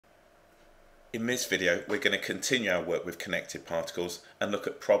In this video, we're going to continue our work with connected particles and look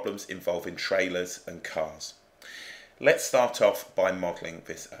at problems involving trailers and cars. Let's start off by modelling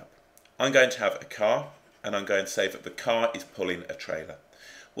this up. I'm going to have a car and I'm going to say that the car is pulling a trailer.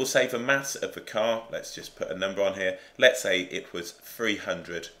 We'll say the mass of the car, let's just put a number on here, let's say it was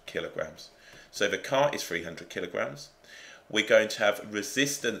 300 kilograms. So the car is 300 kilograms. We're going to have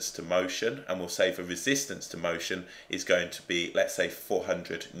resistance to motion, and we'll say the resistance to motion is going to be, let's say,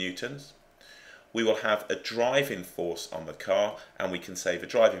 400 newtons. We will have a driving force on the car, and we can say the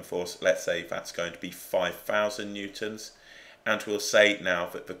driving force, let's say that's going to be 5,000 newtons. And we'll say now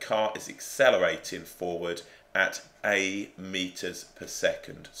that the car is accelerating forward at a meters per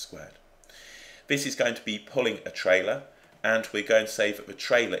second squared. This is going to be pulling a trailer, and we're going to say that the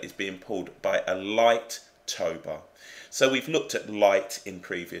trailer is being pulled by a light tow bar. So we've looked at light in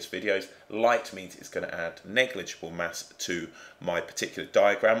previous videos. Light means it's going to add negligible mass to my particular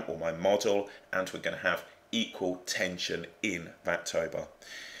diagram or my model, and we're going to have equal tension in that tow bar.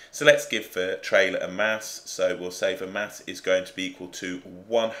 So let's give the trailer a mass. So we'll say the mass is going to be equal to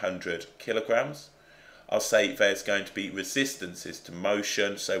 100 kilograms. I'll say there's going to be resistances to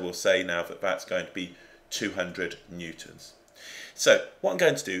motion. So we'll say now that that's going to be 200 newtons. So what I'm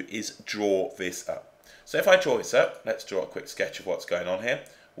going to do is draw this up. So if I draw this up, let's draw a quick sketch of what's going on here.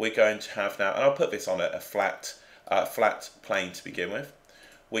 We're going to have now, and I'll put this on a flat plane to begin with.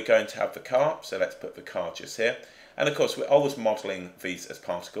 We're going to have the car, so let's put the car just here. And of course, we're always modelling these as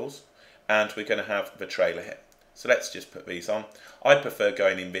particles, and we're going to have the trailer here. So let's just put these on. I prefer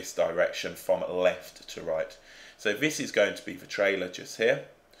going in this direction from left to right. So this is going to be the trailer just here,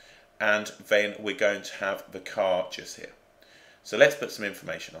 and then we're going to have the car just here. So let's put some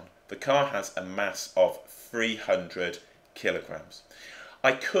information on. The car has a mass of 300 kilograms.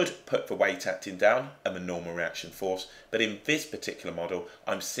 I could put the weight acting down and the normal reaction force, but in this particular model,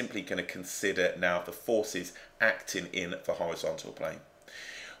 I'm simply going to consider now the forces acting in the horizontal plane.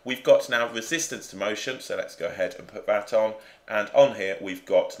 We've got now resistance to motion, so let's go ahead and put that on. And on here, we've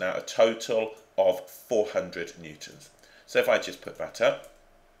got now a total of 400 newtons. So if I just put that up,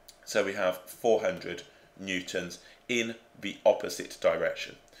 so we have 400 newtons in the opposite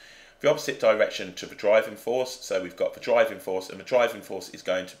direction. The opposite direction to the driving force, so we've got the driving force, and the driving force is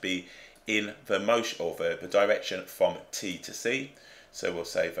going to be in the motion, or the direction from T to C. So we'll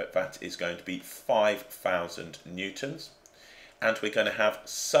say that that is going to be 5,000 newtons. And we're going to have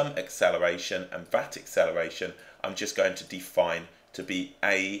some acceleration, and that acceleration I'm just going to define to be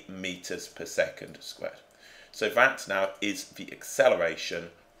a meters per second squared. So that now is the acceleration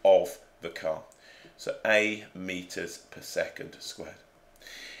of the car. So a meters per second squared.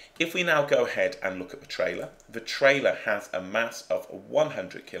 If we now go ahead and look at the trailer has a mass of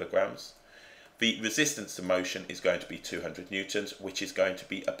 100 kilograms. The resistance to motion is going to be 200 newtons, which is going to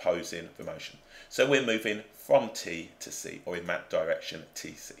be opposing the motion. So we're moving from T to C, or in that direction,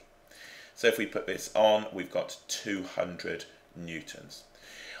 TC. So if we put this on, we've got 200 newtons.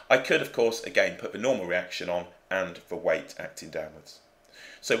 I could, of course, again, put the normal reaction on and the weight acting downwards.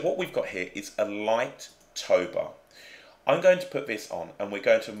 So what we've got here is a light tow bar. I'm going to put this on and we're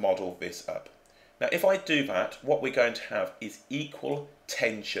going to model this up. Now if I do that, what we're going to have is equal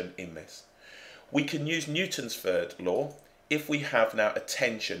tension in this. We can use Newton's third law. If we have now a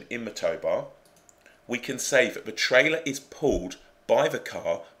tension in the tow bar, we can say that the trailer is pulled by the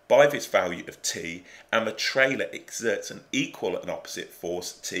car by this value of T, and the trailer exerts an equal and opposite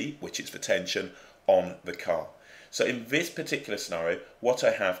force T, which is the tension, on the car. So in this particular scenario, what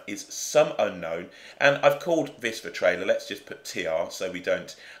I have is some unknown, and I've called this the trailer. Let's just put TR so we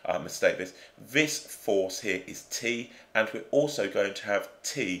don't mistake this. This force here is T, and we're also going to have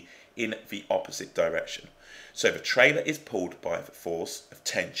T in the opposite direction. So the trailer is pulled by the force of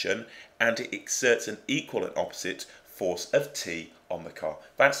tension, and it exerts an equal and opposite force of T on the car.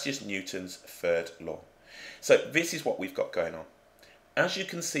 That's just Newton's third law. So this is what we've got going on. As you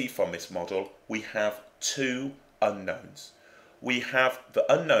can see from this model, we have two unknowns. We have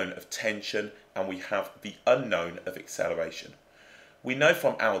the unknown of tension and we have the unknown of acceleration. We know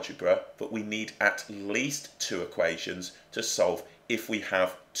from algebra that we need at least two equations to solve if we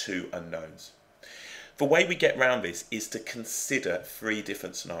have two unknowns. The way we get around this is to consider three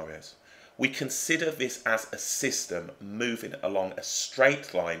different scenarios. We consider this as a system moving along a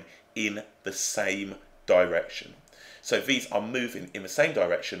straight line in the same direction. So these are moving in the same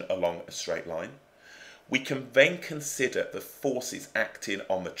direction along a straight line. We can then consider the forces acting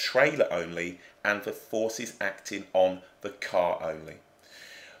on the trailer only and the forces acting on the car only.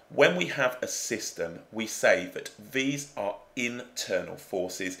 When we have a system, we say that these are internal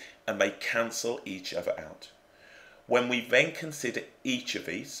forces and they cancel each other out. When we then consider each of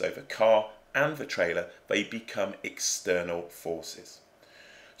these, so the car and the trailer, they become external forces.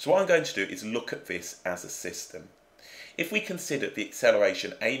 So what I'm going to do is look at this as a system. If we consider the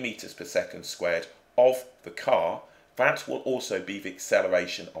acceleration a meters per second squared of the car, that will also be the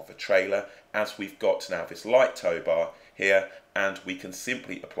acceleration of the trailer, as we've got now this light tow bar here, and we can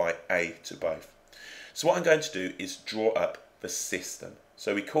simply apply a to both. So what I'm going to do is draw up the system.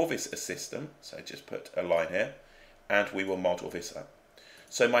 So we call this a system, so just put a line here, and we will model this up.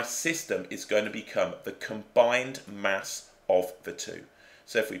 So my system is going to become the combined mass of the two.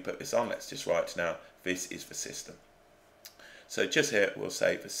 So if we put this on, let's just write now, this is the system. So just here we'll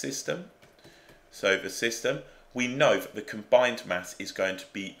say the system. So the system, we know that the combined mass is going to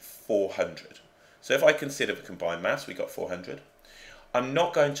be 400. So if I consider the combined mass, we got 400. I'm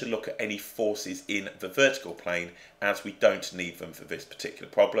not going to look at any forces in the vertical plane, as we don't need them for this particular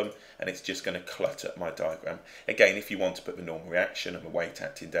problem, and it's just going to clutter my diagram. Again, if you want to put the normal reaction and the weight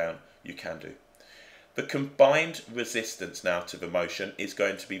acting down, you can do. The combined resistance now to the motion is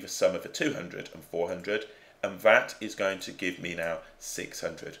going to be the sum of the 200 and 400, and that is going to give me now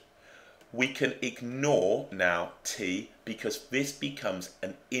 600. We can ignore now T, because this becomes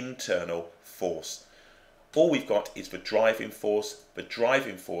an internal force. All we've got is the driving force. The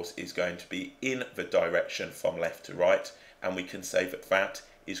driving force is going to be in the direction from left to right, and we can say that that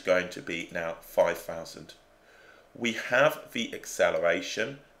is going to be now 5,000. We have the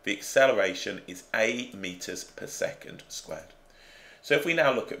acceleration. The acceleration is a meters per second squared. So if we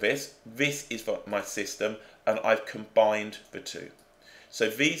now look at this, this is my system, and I've combined the two. So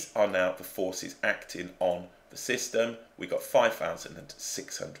these are now the forces acting on the system. We got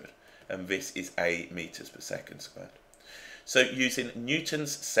 5,600, and this is a meters per second squared. So using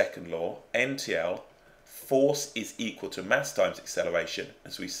Newton's second law, NTL, force is equal to mass times acceleration,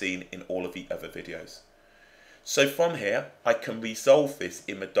 as we've seen in all of the other videos. So from here, I can resolve this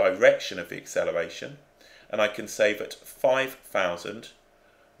in the direction of the acceleration, and I can say that 5,000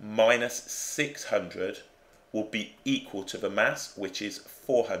 minus 600 will be equal to the mass, which is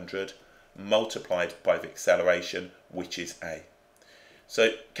 400, multiplied by the acceleration, which is a.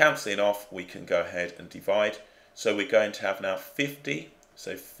 So cancelling off, we can go ahead and divide. So we're going to have now 50.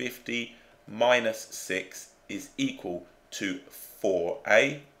 So 50 minus 6 is equal to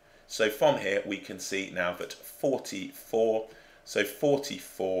 4a. So from here, we can see now that 44, so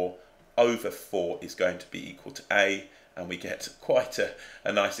 44 over 4 is going to be equal to a, and we get quite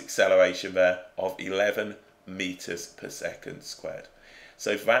a nice acceleration there of 11 meters per second squared.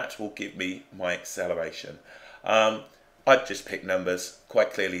 So that will give me my acceleration. I've just picked numbers.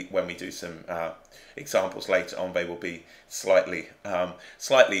 Quite clearly, when we do some examples later on, they will be slightly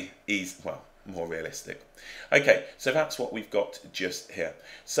more realistic. Okay, so that's what we've got just here.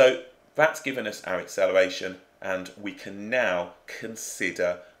 So that's given us our acceleration, and we can now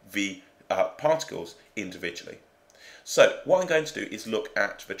consider the particles individually. So what I'm going to do is look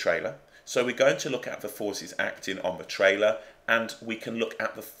at the trailer. So we're going to look at the forces acting on the trailer, and we can look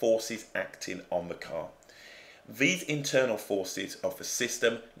at the forces acting on the car. These internal forces of the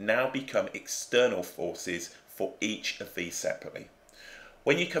system now become external forces for each of these separately.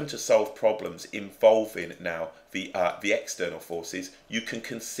 When you come to solve problems involving now the external forces, you can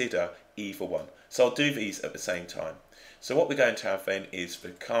consider either one. So I'll do these at the same time. So what we're going to have then is the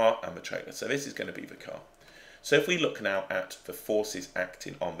car and the trailer. So this is going to be the car. So if we look now at the forces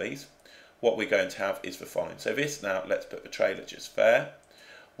acting on these, what we're going to have is the following. So this now, let's put the trailer just there.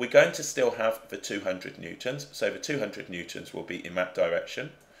 We're going to still have the 200 newtons. So the 200 newtons will be in that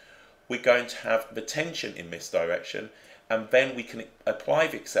direction. We're going to have the tension in this direction, and then we can apply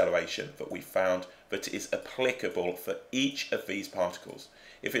the acceleration that we found that is applicable for each of these particles.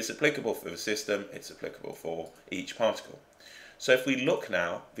 If it's applicable for the system, it's applicable for each particle. So if we look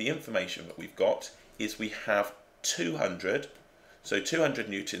now, the information that we've got is we have 200. So 200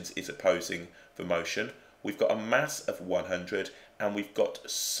 newtons is opposing the motion. We've got a mass of 100, and we've got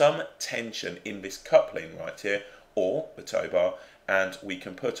some tension in this coupling right here, or the tow bar, and we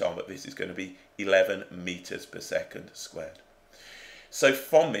can put on that this is going to be 11 meters per second squared. So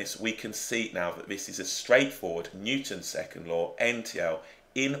from this, we can see now that this is a straightforward Newton's second law, NTL,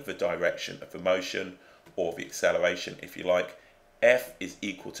 in the direction of the motion, or the acceleration, if you like. F is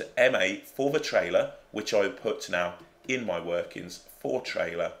equal to ma for the trailer, which I will put now in my workings for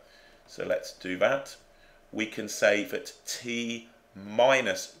trailer. So let's do that. We can say that t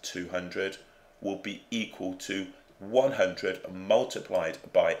minus 200 will be equal to 100 multiplied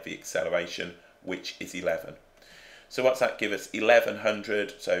by the acceleration, which is 11. So what's that give us?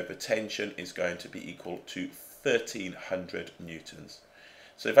 1100. So the tension is going to be equal to 1300 newtons.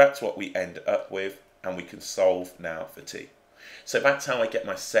 So that's what we end up with, and we can solve now for t. So that's how I get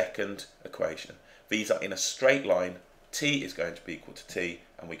my second equation. These are in a straight line. T is going to be equal to T,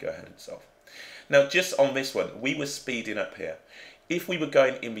 and we go ahead and solve. Now, just on this one, we were speeding up here. If we were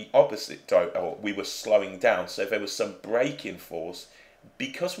going in the opposite direction, or we were slowing down, so if there was some braking force,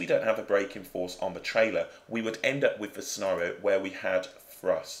 because we don't have a braking force on the trailer, we would end up with the scenario where we had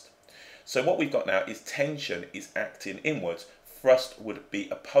thrust. So what we've got now is tension is acting inwards. Thrust would be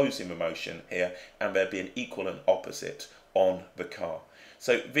opposing the motion here, and there'd be an equal and opposite on the car.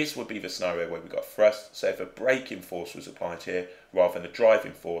 So this would be the scenario where we've got thrust. So if a braking force was applied here rather than a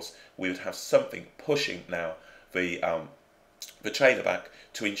driving force, we would have something pushing now the trailer back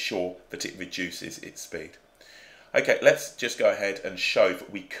to ensure that it reduces its speed. Okay, let's just go ahead and show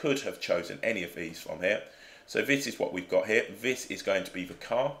that we could have chosen any of these from here. So this is what we've got here. This is going to be the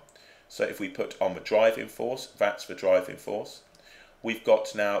car. So if we put on the driving force, that's the driving force. We've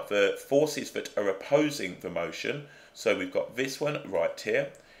got now the forces that are opposing the motion. So we've got this one right here,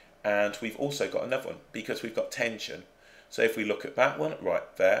 and we've also got another one because we've got tension. So if we look at that one right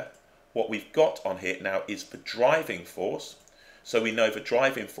there, what we've got on here now is the driving force. So we know the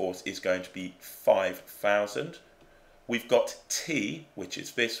driving force is going to be 5,000. We've got T, which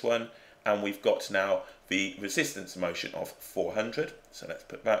is this one, and we've got now the resistance motion of 400. So let's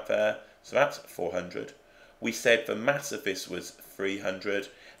put that there. So that's 400. We said the mass of this was 300,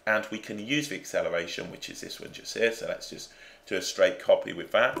 and we can use the acceleration, which is this one just here. So let's just do a straight copy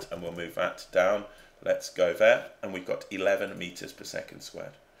with that, and we'll move that down. Let's go there, and we've got 11 meters per second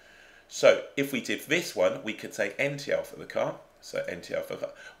squared. So if we did this one, we could say NTL for the car. So NTL for the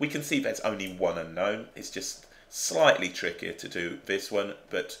car. We can see there's only one unknown. It's just slightly trickier to do this one,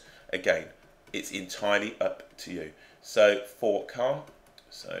 but again, it's entirely up to you. So for car.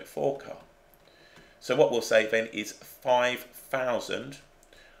 So what we'll say then is 5,000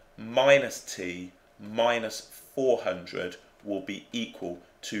 minus T minus 400 will be equal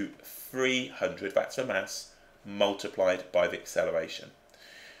to 300, that's the mass, multiplied by the acceleration.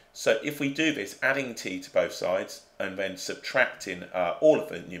 So if we do this, adding T to both sides and then subtracting all of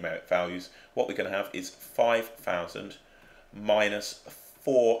the numeric values, what we're going to have is 5,000 minus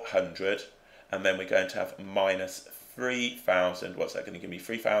 400, and then we're going to have minus 3,000. What's that going to give me?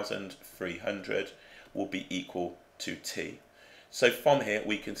 3,300 will be equal to T. So from here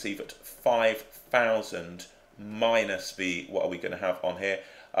we can see that 5,000 minus the, what are we going to have on here?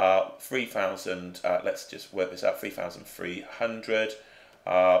 3,000, let's just work this out, 3,300.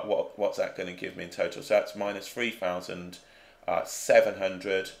 What's that going to give me in total? So that's minus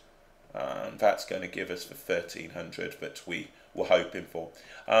 3,700. That's going to give us the 1,300 that we were hoping for.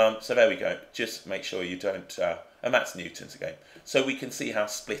 So there we go. Just make sure you don't, and that's newtons again. So we can see how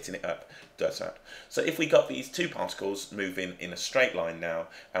splitting it up does that. So if we got these two particles moving in a straight line now,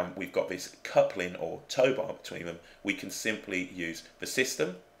 and we've got this coupling or tow bar between them, we can simply use the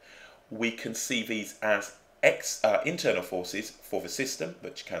system. We can see these as internal forces for the system,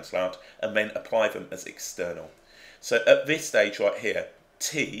 which cancel out, and then apply them as external. So at this stage right here,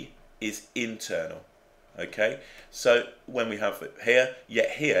 T is internal. Okay, so when we have it here,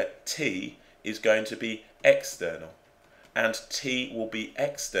 yet here T is going to be external, and T will be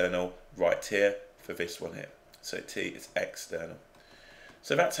external right here for this one here. So T is external.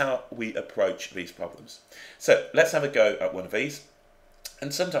 So that's how we approach these problems. So let's have a go at one of these.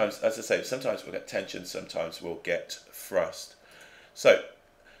 And sometimes, as I say, sometimes we'll get tension, sometimes we'll get thrust. So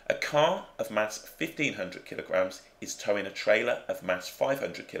a car of mass 1,500 kilograms is towing a trailer of mass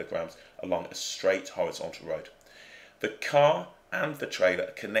 500 kilograms along a straight horizontal road. The car and the trailer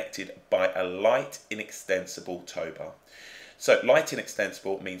are connected by a light inextensible tow bar. So light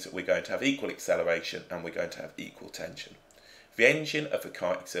inextensible means that we're going to have equal acceleration and we're going to have equal tension. The engine of the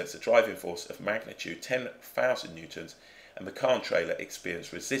car exerts a driving force of magnitude 10,000 newtons, and the car and trailer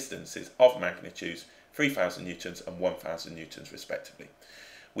experience resistances of magnitudes 3,000 newtons and 1,000 newtons respectively.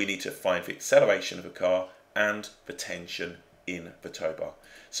 We need to find the acceleration of the car and the tension in the tow bar.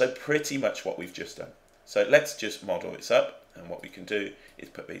 So pretty much what we've just done. So let's just model this up, and what we can do is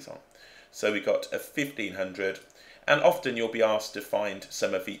put these on. So we've got a 1,500, and often you'll be asked to find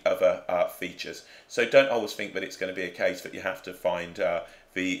some of the other features. So don't always think that it's going to be a case that you have to find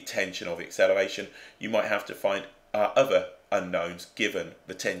the tension or the acceleration. You might have to find other unknowns given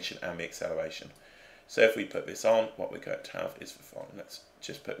the tension and the acceleration. So if we put this on, what we're going to have is the following. Let's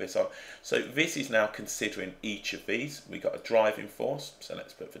just put this on. So this is now considering each of these. We've got a driving force, so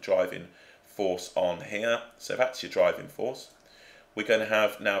let's put the driving force on here. So that's your driving force. We're going to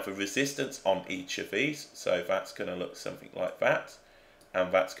have now the resistance on each of these. So that's going to look something like that,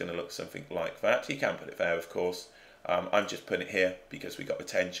 and that's going to look something like that. You can put it there, of course. I'm just putting it here because we got the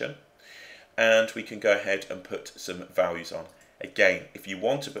tension. and we can go ahead and put some values on. Again, if you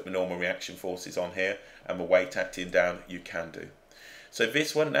want to put the normal reaction forces on here and the weight acting down, you can do. So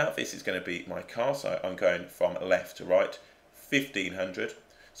this one now, this is going to be my car, so I'm going from left to right, 1500.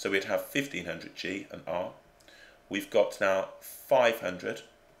 So we'd have 1500 G and R. We've got now 500.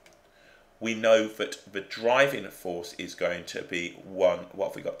 We know that the driving force is going to be what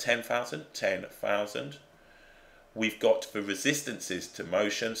have we got, 10,000? 10,000. We've got the resistances to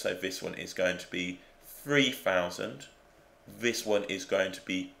motion, so this one is going to be 3,000. This one is going to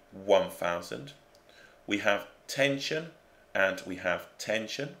be 1,000. We have tension, and we have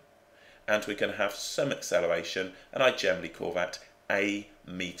tension, and we're going to have some acceleration, and I generally call that A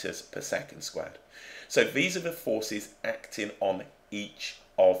meters per second squared. So these are the forces acting on each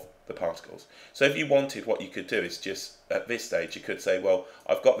of the particles. So if you wanted, what you could do is just, at this stage, you could say, well,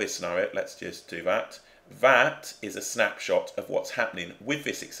 I've got this scenario, let's just do that. That is a snapshot of what's happening with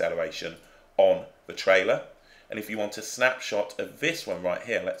this acceleration on the trailer. And if you want a snapshot of this one right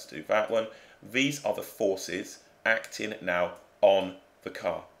here, let's do that one. These are the forces acting now on the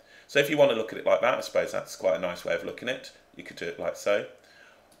car. So if you want to look at it like that, I suppose that's quite a nice way of looking at it. You could do it like so.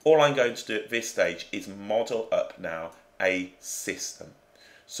 All I'm going to do at this stage is model up now a system.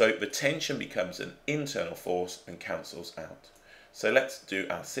 So the tension becomes an internal force and cancels out. So let's do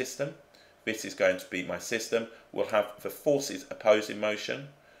our system. This is going to be my system. We'll have the forces opposing motion.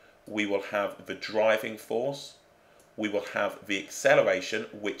 We will have the driving force. We will have the acceleration,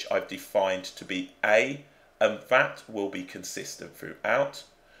 which I've defined to be A, and that will be consistent throughout.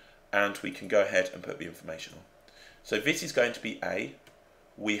 And we can go ahead and put the information on. So this is going to be A.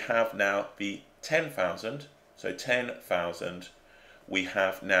 We have now the 10,000, so 10,000. We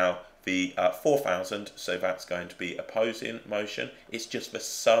have now the 4,000, so that's going to be opposing motion. It's just the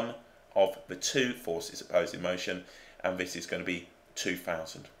sum of the two forces opposing motion, and this is going to be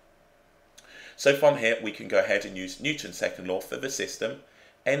 2,000. So from here we can go ahead and use Newton's second law for the system.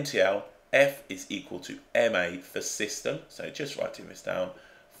 NTL, F is equal to MA for system, so just writing this down,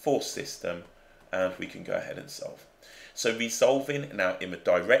 for system, and we can go ahead and solve. So resolving now in the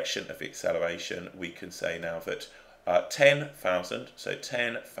direction of the acceleration, we can say now that 10,000, so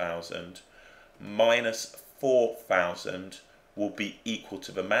 10,000 minus 4,000 will be equal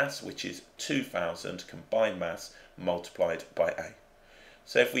to the mass, which is 2,000 combined mass multiplied by A.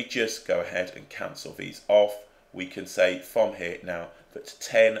 So if we just go ahead and cancel these off, we can say from here now that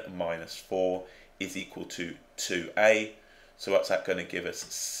 10 minus 4 is equal to 2A. So what's that going to give us?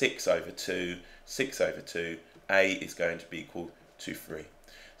 6 over 2. 6 over 2. A is going to be equal to 3.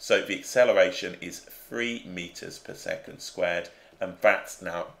 So the acceleration is 3 meters per second squared, and that's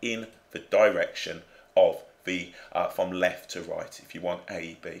now in the direction of the from left to right, if you want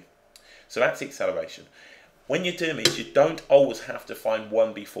A, B. So that's the acceleration. When you're doing these, you don't always have to find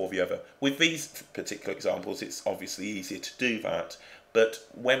one before the other. With these particular examples, it's obviously easier to do that, but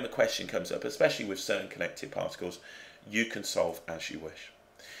when the question comes up, especially with certain connected particles, you can solve as you wish.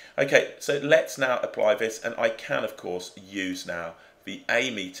 Okay, so let's now apply this, and I can of course use now the A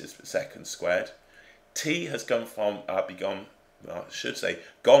meters per second squared. T has gone from gone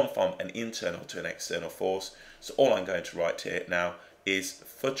from an internal to an external force. So all I'm going to write here now is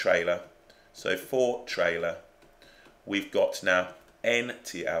for trailer. So for trailer, we've got now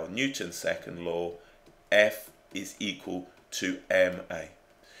NTL, Newton's second law, F is equal to MA.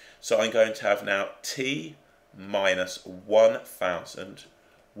 So I'm going to have now T minus 1,000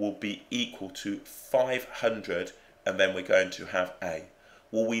 will be equal to 500, and then we're going to have A.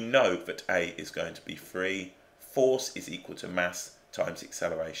 Well, we know that A is going to be 3. Force is equal to mass times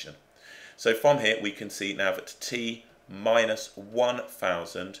acceleration. So from here we can see now that T minus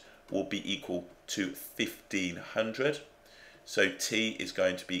 1,000 will be equal to 1,500. So T is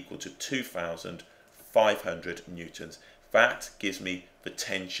going to be equal to 2,500 newtons. That gives me the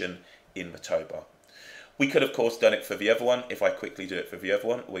tension in the tow bar. We could of course done it for the other one. If I quickly do it for the other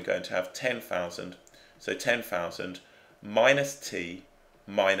one, we're going to have 10,000. So 10,000 minus T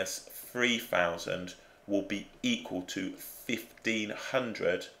minus 3,000 will be equal to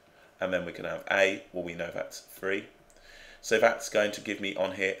 1,500, and then we can have A. Well, we know that's 3. So that's going to give me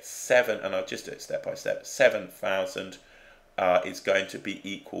on here 7, and I'll just do it step by step. 7,000 is going to be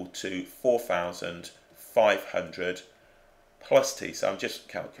equal to 4,500 plus T. So I'm just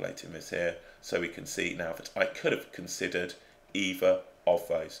calculating this here so we can see now that I could have considered either of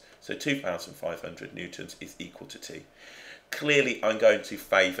those. So 2,500 newtons is equal to T. Clearly I'm going to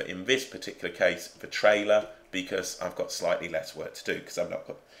favour in this particular case the trailer, because I've got slightly less work to do because I've not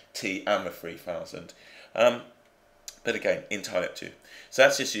got T and the 3,000. But again, entirely up to you. So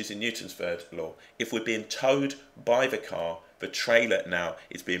that's just using Newton's third law. If we're being towed by the car, the trailer now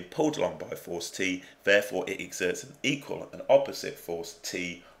is being pulled along by force T, therefore it exerts an equal and opposite force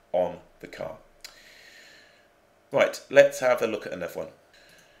T on the car. Right, let's have a look at another one.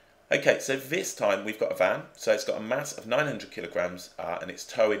 Okay, so this time we've got a van, so it's got a mass of 900 kilograms and it's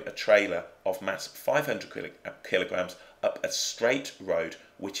towing a trailer of mass 500 kilograms up a straight road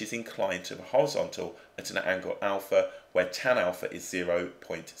which is inclined to the horizontal at an angle alpha where tan alpha is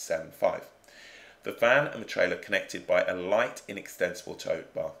 0.75. The van and the trailer connected by a light inextensible tow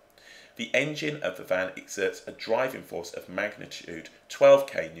bar. The engine of the van exerts a driving force of magnitude 12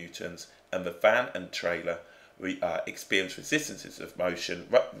 kN and the van and trailer experience resistances to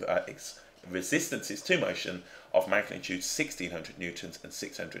motion of magnitude 1600 newtons and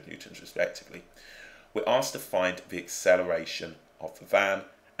 600 newtons respectively. We're asked to find the acceleration of the van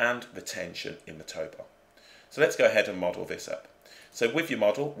and the tension in the tow bar. So let's go ahead and model this up. So with your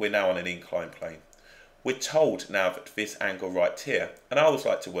model, we're now on an inclined plane. We're told now that this angle right here, and I always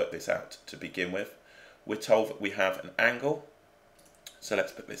like to work this out to begin with, we're told that we have an angle, so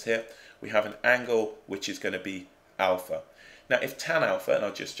let's put this here, we have an angle which is going to be alpha. Now if tan alpha, and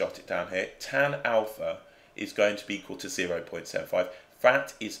I'll just jot it down here, tan alpha is going to be equal to 0.75,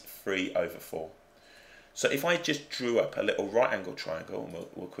 that is 3/4. So if I just drew up a little right angle triangle, and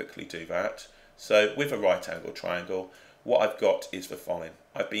we'll quickly do that. So with a right angle triangle, what I've got is the following.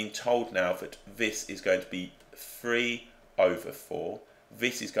 I've been told now that this is going to be 3/4.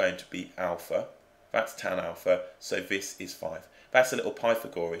 This is going to be alpha. That's tan alpha. So this is 5. That's a little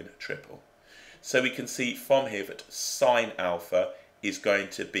Pythagorean triple. So we can see from here that sine alpha is going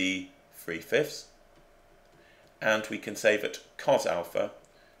to be 3/5. And we can say that cos alpha,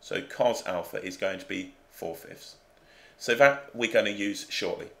 so cos alpha is going to be 4/5. So that we're going to use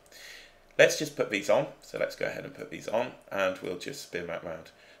shortly. Let's just put these on. So let's go ahead and put these on and we'll just spin that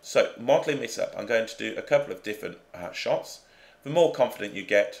round. So modelling this up, I'm going to do a couple of different shots. The more confident you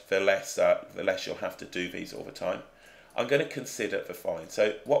get, the less you'll have to do these all the time. I'm going to consider the following.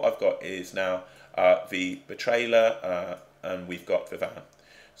 So what I've got is now the trailer and we've got the van.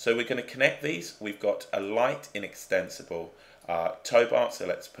 So we're going to connect these. We've got a light inextensible tow bar. So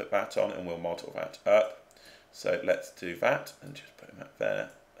let's put that on and we'll model that up. So let's do that and just put that there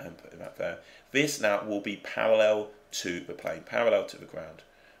and put that there. This now will be parallel to the plane, parallel to the ground.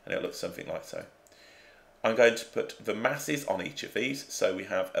 And it looks something like so. I'm going to put the masses on each of these. So we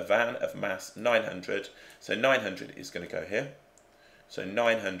have a van of mass 900. So 900 is going to go here. So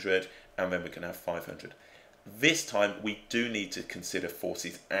 900 and then we're going to have 500. This time we do need to consider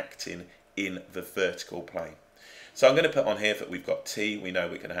forces acting in the vertical plane. So I'm going to put on here that we've got T. We know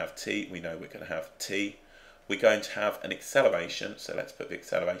we're going to have T. We know we're going to have T. We're going to have an acceleration. So let's put the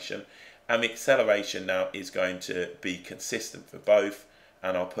acceleration. And the acceleration now is going to be consistent for both.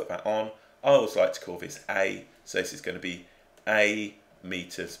 And I'll put that on. I always like to call this A, so this is going to be A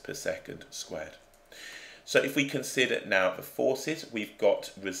meters per second squared. So if we consider now the forces, we've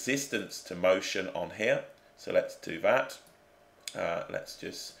got resistance to motion on here. So let's do that. Let's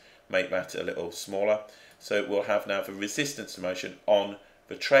just make that a little smaller. So we'll have now the resistance to motion on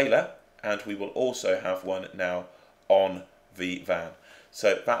the trailer, and we will also have one now on the van.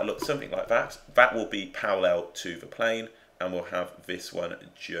 So that looks something like that. That will be parallel to the plane, and we'll have this one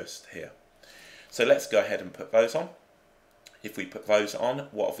just here. So let's go ahead and put those on. If we put those on,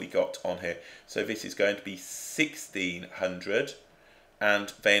 what have we got on here? So this is going to be 1600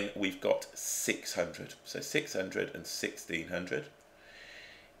 and then we've got 600. So 600 and 1600.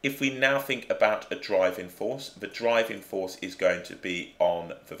 If we now think about a driving force, the driving force is going to be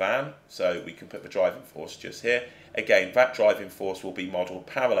on the van. So we can put the driving force just here. Again, that driving force will be modelled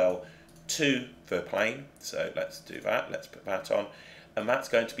parallel to the plane. So let's do that. Let's put that on. And that's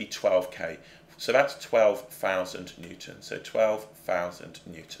going to be 12k. So that's 12,000 newtons. So 12,000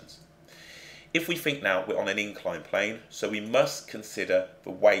 newtons. If we think now we're on an inclined plane, so we must consider the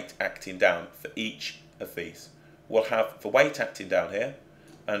weight acting down for each of these. We'll have the weight acting down here,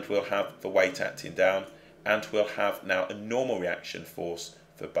 and we'll have the weight acting down, and we'll have now a normal reaction force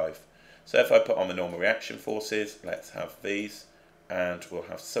for both. So if I put on the normal reaction forces, let's have these, and we'll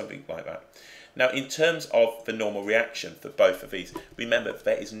have something like that. Now in terms of the normal reaction for both of these, remember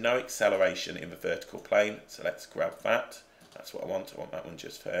there is no acceleration in the vertical plane, so let's grab that. That's what I want that one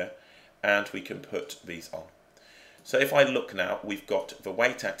just here. And we can put these on. So if I look now, we've got the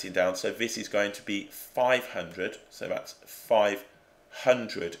weight acting down, so this is going to be 500, so that's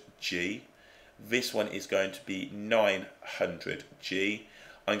 500 G. This one is going to be 900 G.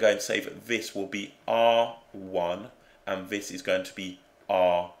 I'm going to say that this will be R1 and this is going to be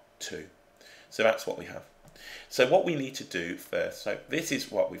R2. So that's what we have. So what we need to do first, so this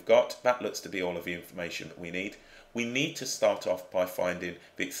is what we've got. That looks to be all of the information that we need. We need to start off by finding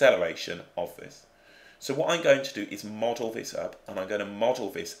the acceleration of this. So what I'm going to do is model this up, and I'm going to model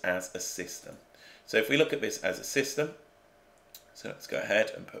this as a system. So if we look at this as a system, so let's go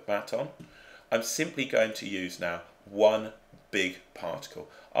ahead and put that on. I'm simply going to use now one big particle.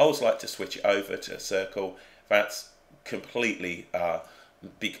 I always like to switch it over to a circle. That's completely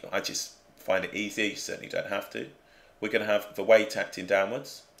big. I just find it easy. You certainly don't have to. We're going to have the weight acting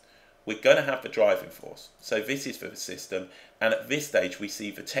downwards. We're going to have the driving force. So this is for the system, and at this stage we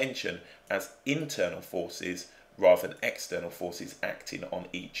see the tension as internal forces rather than external forces acting on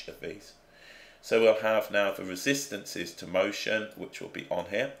each of these. So we'll have now the resistances to motion, which will be on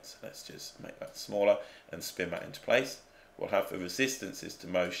here. So let's just make that smaller and spin that into place. We'll have the resistances to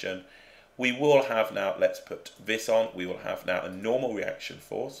motion. We will have now, let's put this on, we will have now a normal reaction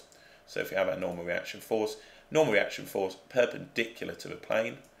force. So if we have a normal reaction force perpendicular to the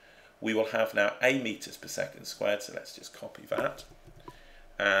plane, we will have now a meters per second squared. So let's just copy that,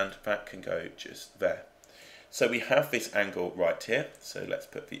 and that can go just there. So we have this angle right here. So let's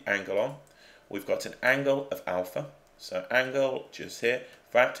put the angle on. We've got an angle of alpha. So angle just here,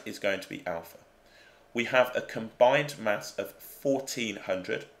 that is going to be alpha. We have a combined mass of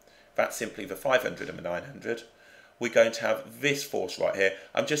 1400. That's simply the 500 and the 900. We're going to have this force right here.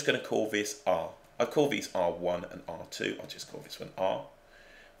 I'm just going to call this R. I call these R1 and R2. I'll just call this one R.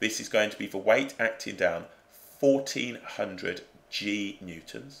 This is going to be the weight acting down, 1400 G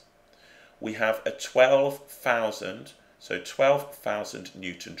newtons. We have a 12,000, so 12,000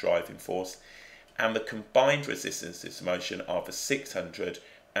 Newton driving force, and the combined resistances to motion are the 600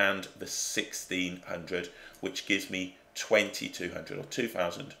 and the 1600, which gives me 2200 or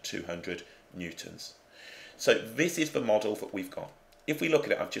 2200 newtons. So this is the model that we've got. If we look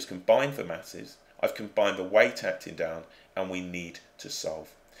at it, I've just combined the masses, I've combined the weight acting down, and we need to solve.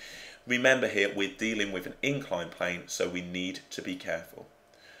 Remember here, we're dealing with an inclined plane, so we need to be careful.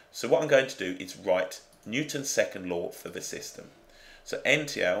 So what I'm going to do is write Newton's second law for the system. So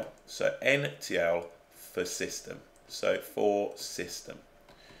NTL for system. So for system.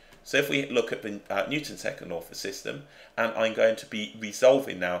 So if we look at the Newton's second law for system, and I'm going to be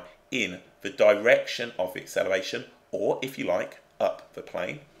resolving now in the direction of the acceleration, or if you like, up the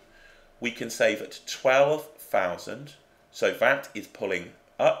plane, we can say that 12,000, so that is pulling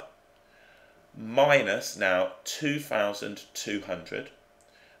up, minus now 2,200,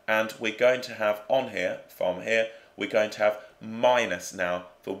 and we're going to have on here, from here, we're going to have minus now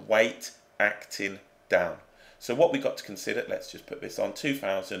the weight acting down. So what we've got to consider, let's just put this on,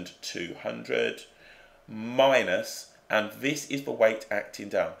 2,200 minus, and this is the weight acting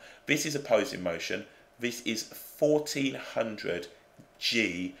down. This is opposing motion. This is 1400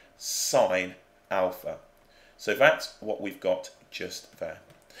 G sine alpha. So that's what we've got just there.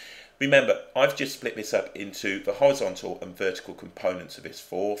 Remember, I've just split this up into the horizontal and vertical components of this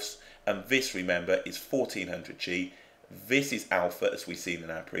force, and this, remember, is 1400 G. This is alpha, as we've seen in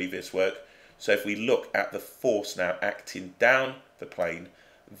our previous work. So if we look at the force now acting down the plane,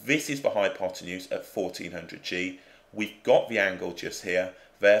 this is the hypotenuse at 1400 G. We've got the angle just here,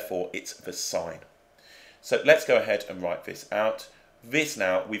 therefore it's the sine. So let's go ahead and write this out. This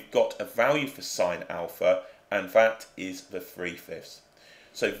now, we've got a value for sine alpha, and that is the 3/5.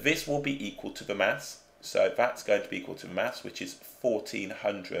 So this will be equal to the mass. So that's going to be equal to mass, which is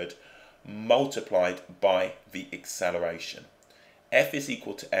 1400 multiplied by the acceleration. F is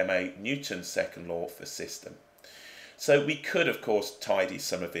equal to ma, Newton's second law for system. So we could, of course, tidy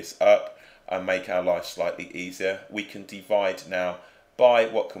some of this up and make our life slightly easier. We can divide now by,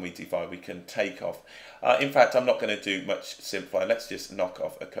 what can we divide? We can take off. In fact, I'm not going to do much simplifying. Let's just knock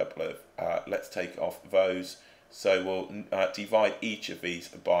off a couple of, let's take off those. So we'll divide each of these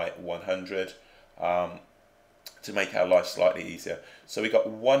by 100 to make our life slightly easier. So we've got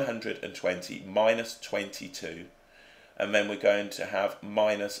 120 minus 22, and then we're going to have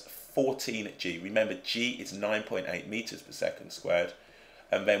minus 14g. Remember, g is 9.8 meters per second squared.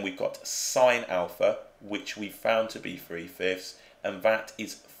 And then we've got sine alpha, which we found to be 3/5, and that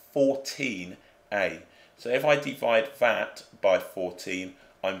is 14a. So if I divide that by 14,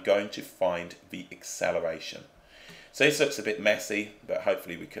 I'm going to find the acceleration. So this looks a bit messy, but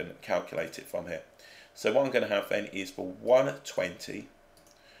hopefully we can calculate it from here. So what I'm going to have then is for 120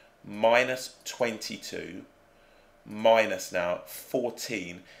 minus 22 minus now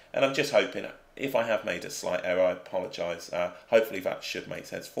 14, and I'm just hoping, if I have made a slight error, I apologise. Hopefully that should make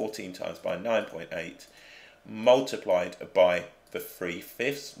sense. 14 times by 9.8 multiplied by the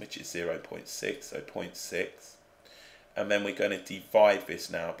 3/5, which is 0.6, so 0.6. And then we're going to divide this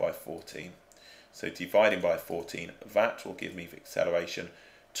now by 14. So dividing by 14, that will give me the acceleration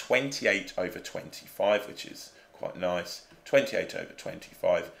 28 over 25, which is quite nice. 28 over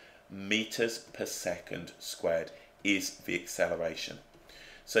 25 meters per second squared is the acceleration.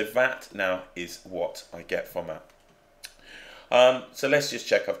 So that now is what I get from that. So let's just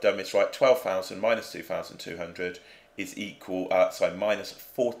check I've done this right. 12,000 minus 2,200 is equal, minus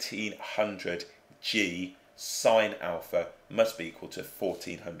 1,400 G sine alpha must be equal to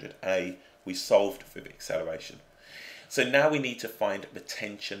 1,400 A. We solved for the acceleration. So now we need to find the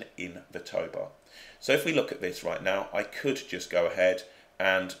tension in the tow bar. So if we look at this right now, I could just go ahead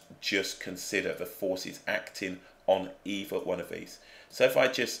and just consider the forces acting on either one of these. So if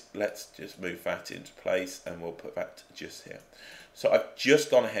let's just move that into place, and we'll put that just here. So I've just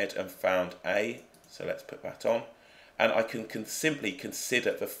gone ahead and found A, so let's put that on, and I can simply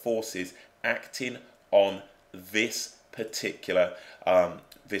consider the forces acting on this particular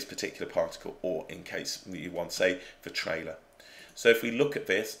particle, or in case you want to say the trailer. So if we look at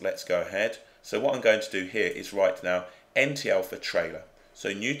this, let's go ahead. So what I'm going to do here is write now NTL for trailer.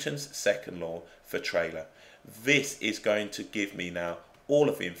 So Newton's second law for trailer. This is going to give me now all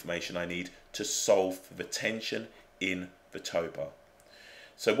of the information I need to solve for the tension in the tow bar.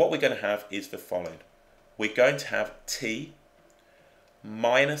 So what we're going to have is the following. We're going to have T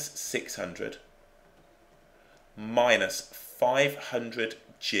minus 600 minus 500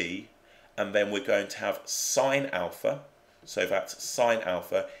 G, and then we're going to have sine alpha. So that's sine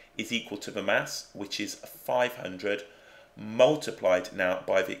alpha is equal to the mass, which is 500, multiplied now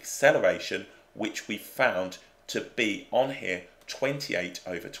by the acceleration, which we found to be on here 28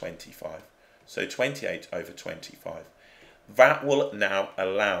 over 25. So 28 over 25. That will now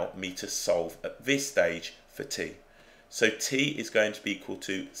allow me to solve at this stage for T. So T is going to be equal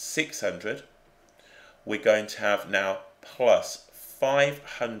to 600. We're going to have now plus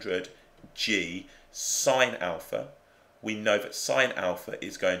 500 G sine alpha. We know that sine alpha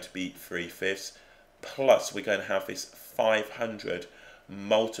is going to be 3/5, plus we're going to have this 500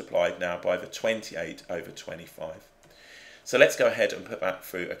 multiplied now by the 28 over 25. So let's go ahead and put that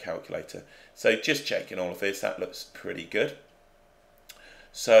through a calculator. So just checking all of this, that looks pretty good.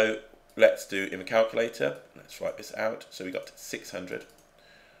 So let's do in the calculator, let's write this out. So we got 600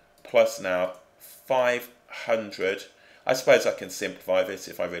 plus now 500. I suppose I can simplify this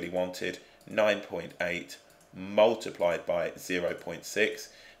if I really wanted. 9.8 multiplied by 0.6.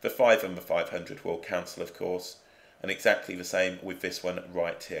 The 5 and the 500 will cancel, of course. And exactly the same with this one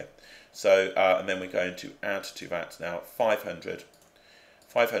right here. So, and then we're going to add to that now 500.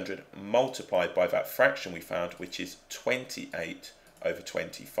 500 multiplied by that fraction we found, which is 28 over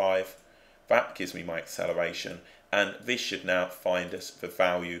 25. That gives me my acceleration. And this should now find us the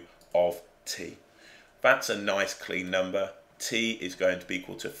value of T. That's a nice clean number. T is going to be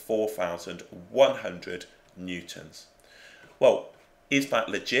equal to 4,100 newtons. Well, is that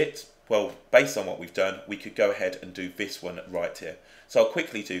legit? Well, based on what we've done, we could go ahead and do this one right here. So I'll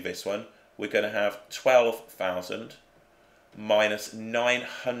quickly do this one. We're going to have 12,000 minus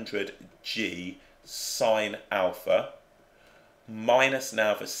 900 G sine alpha minus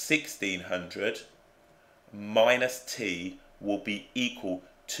now the 1,600 minus T will be equal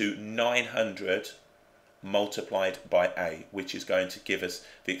to 900 multiplied by A, which is going to give us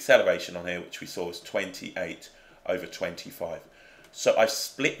the acceleration on here, which we saw was 28 over 25. So I've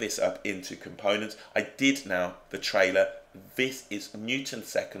split this up into components. I did now the trailer. This is Newton's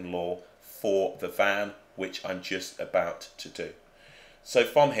second law for the van, which I'm just about to do. So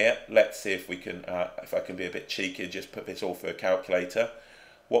from here, let's see if we can, if I can be a bit cheeky and just put this all through a calculator.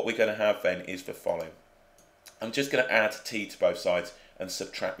 What we're going to have then is the following. I'm just going to add T to both sides and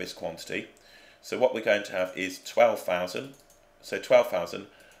subtract this quantity. So what we're going to have is 12,000. So 12,000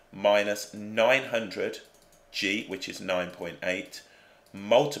 minus 900 G, which is 9.8,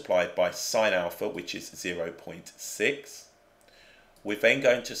 multiplied by sine alpha, which is 0.6. We're then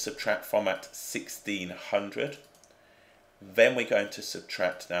going to subtract from that 1,600. Then we're going to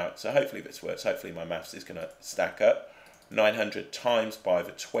subtract now, so hopefully this works, hopefully my maths is going to stack up. 900 times by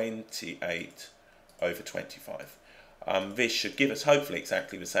the 28 over 25. This should give us hopefully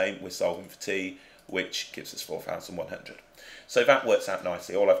exactly the same. We're solving for T, which gives us 4,100. So that works out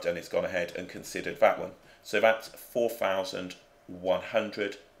nicely. All I've done is gone ahead and considered that one. So that's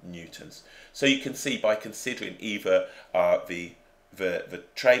 4,100 newtons. So you can see by considering either the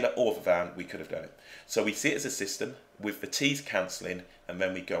trailer or the van, we could have done it. So we see it as a system with the T's cancelling, and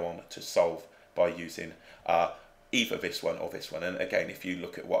then we go on to solve by using either this one or this one. And again, if you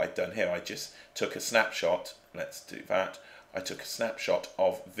look at what I've done here, I just took a snapshot. Let's do that. I took a snapshot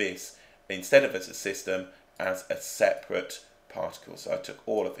of this instead of as a system, as a separate particle. So I took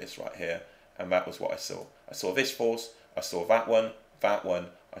all of this right here and that was what I saw. I saw this force, I saw that one,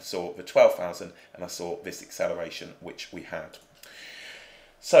 I saw the 12,000, and I saw this acceleration which we had.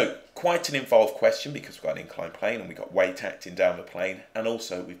 So quite an involved question because we've got an inclined plane and we've got weight acting down the plane, and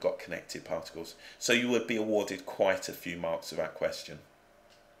also we've got connected particles. So you would be awarded quite a few marks for that question.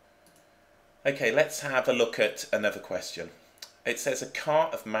 Okay, let's have a look at another question. It says a car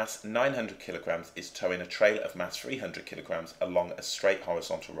of mass 900 kilograms is towing a trailer of mass 300 kilograms along a straight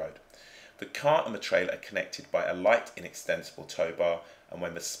horizontal road. The car and the trailer are connected by a light inextensible tow bar, and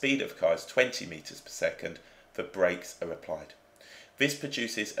when the speed of the car is 20 meters per second, the brakes are applied. This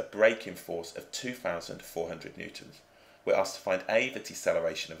produces a braking force of 2,400 newtons. We're asked to find A, the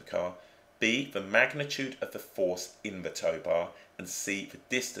deceleration of the car, B, the magnitude of the force in the tow bar, and C, the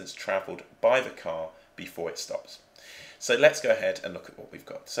distance travelled by the car before it stops. So let's go ahead and look at what we've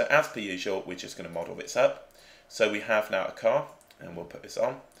got. So as per usual, we're just going to model this up. So we have now a car, and we'll put this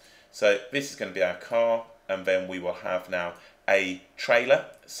on. So this is going to be our car, and then we will have now a trailer.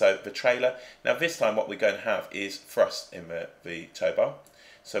 So the trailer, now this time what we're going to have is thrust in the tow bar.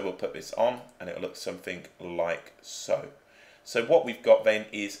 So we'll put this on, and it'll look something like so. So what we've got then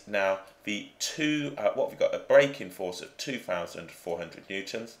is now what we've got, a braking force of 2,400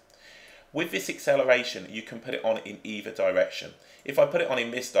 newtons. With this acceleration, you can put it on in either direction. If I put it on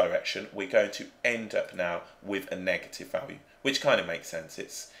in this direction, we're going to end up now with a negative value, which kind of makes sense.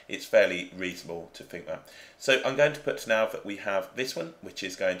 It's fairly reasonable to think that. So I'm going to put now that we have this one, which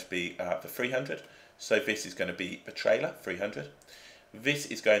is going to be the 300. So this is going to be the trailer, 300. This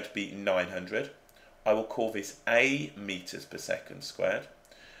is going to be 900. I will call this A meters per second squared.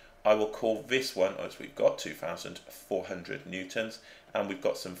 I will call this one, as we've got 2,400 newtons, and we've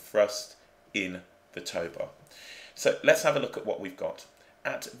got some thrust in the tow bar. So let's have a look at what we've got.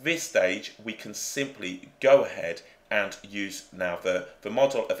 At this stage, we can simply go ahead and use now the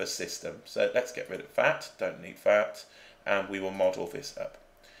model of a system. So let's get rid of that, don't need that, and we will model this up.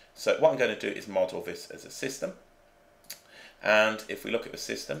 So what I'm going to do is model this as a system, and if we look at the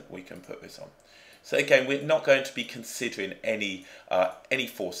system, we can put this on. So again, we're not going to be considering any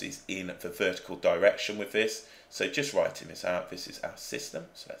forces in the vertical direction with this. So just writing this out, this is our system.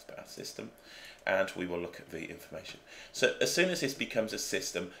 So let's put our system, and we will look at the information. So as soon as this becomes a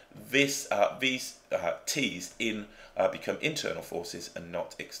system, these T's become internal forces and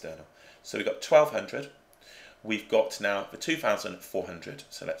not external. So we've got 1,200. We've got now the 2,400.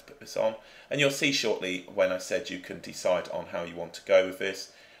 So let's put this on, and you'll see shortly when I said you can decide on how you want to go with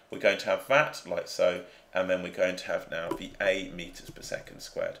this. We're going to have that like so, and then we're going to have now the A meters per second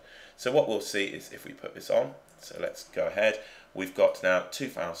squared. So what we'll see is if we put this on, so let's go ahead, we've got now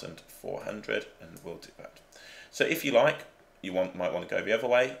 2,400, and we'll do that. So if you like, you might want to go the other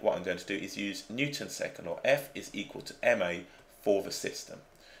way. What I'm going to do is use Newton's second law. F is equal to ma for the system.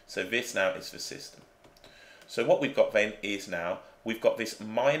 So this now is the system. So what we've got then is now, we've got this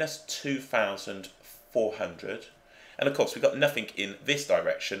minus 2,400, and of course we've got nothing in this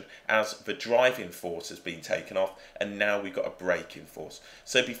direction as the driving force has been taken off, and now we've got a braking force.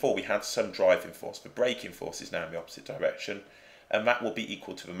 So before we had some driving force, the braking force is now in the opposite direction, and that will be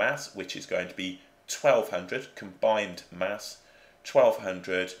equal to the mass, which is going to be 1,200, combined mass,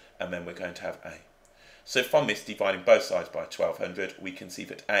 1,200, and then we're going to have A. So from this, dividing both sides by 1,200, we can see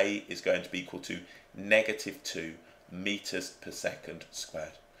that A is going to be equal to -2 meters per second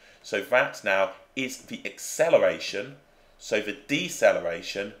squared. So that now is the acceleration. So the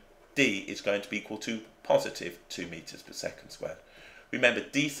deceleration, D, is going to be equal to +2 meters per second squared. Remember,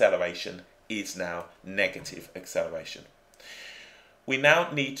 deceleration is now negative acceleration. We now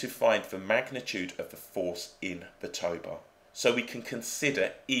need to find the magnitude of the force in the tow bar. So we can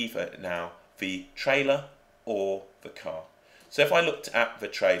consider either now the trailer or the car. So if I looked at the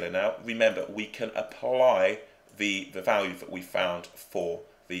trailer now, remember we can apply the value that we found for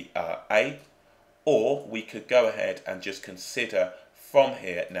the A, or we could go ahead and just consider from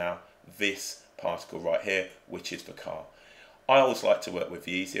here now this particle right here, which is the car. I always like to work with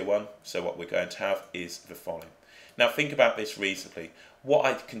the easier one, so what we're going to have is the following. Now think about this reasonably. What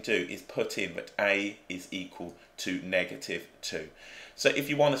I can do is put in that A is equal to -2. So if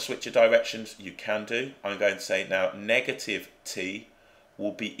you want to switch your directions, you can do. I'm going to say now -T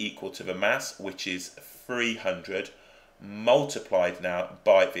will be equal to the mass, which is 300, multiplied now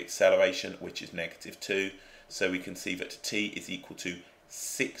by the acceleration, which is -2. So we can see that T is equal to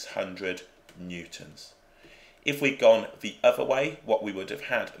 600 newtons. If we'd gone the other way, what we would have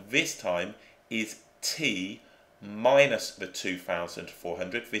had this time is T minus the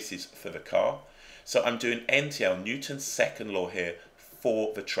 2,400. This is for the car. So I'm doing NTL, Newton's second law here,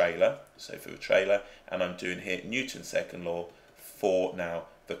 for the trailer. So for the trailer, and I'm doing here Newton's second law for now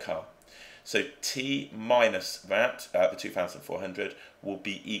the car. So T minus that, the 2,400, will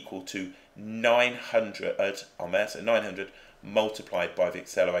be equal to 900 on there, so 900 multiplied by the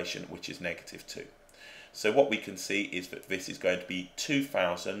acceleration, which is -2. So what we can see is that this is going to be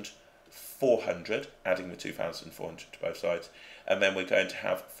 2,400, adding the 2,400 to both sides, and then we're going to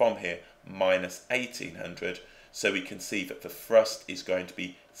have from here minus 1,800, so we can see that the thrust is going to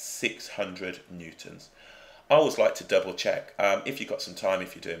be 600 newtons. I always like to double check. If you've got some time,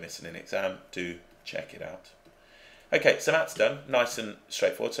 if you're doing this in an exam, do check it out. Okay, so that's done, nice and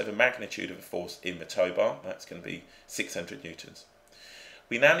straightforward. So the magnitude of the force in the tow bar, that's going to be 600 newtons.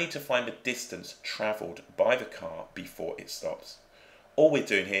 We now need to find the distance travelled by the car before it stops. All we're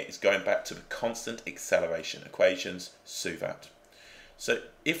doing here is going back to the constant acceleration equations, so that. So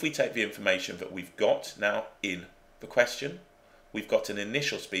if we take the information that we've got now in the question, we've got an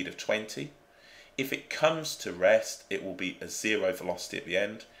initial speed of 20. If it comes to rest, it will be a 0 velocity at the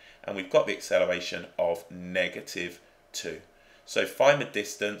end, and we've got the acceleration of -2. So find the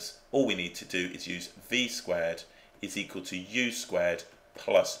distance. All we need to do is use v squared is equal to u squared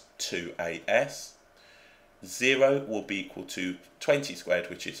plus 2as. 0 will be equal to 20 squared,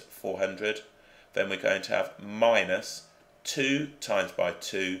 which is 400. Then we're going to have minus 2 times by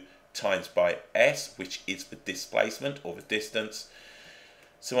 2 times by s, which is the displacement or the distance.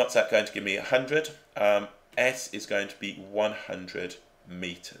 So what's that going to give me? 100. S is going to be 100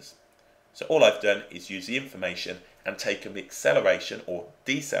 meters. So all I've done is use the information and taken the acceleration or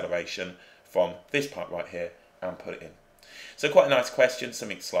deceleration from this part right here and put it in. So quite a nice question,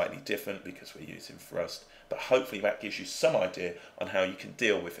 something slightly different because we're using thrust, but hopefully that gives you some idea on how you can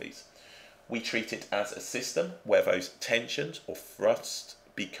deal with these. We treat it as a system where those tensions or thrusts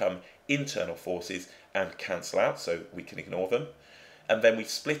become internal forces and cancel out, so we can ignore them. And then we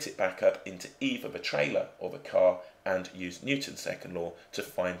split it back up into either the trailer or the car and use Newton's second law to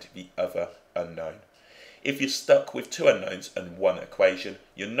find the other unknown. If you're stuck with two unknowns and one equation,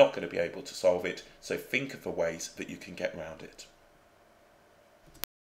 you're not going to be able to solve it, so think of the ways that you can get around it.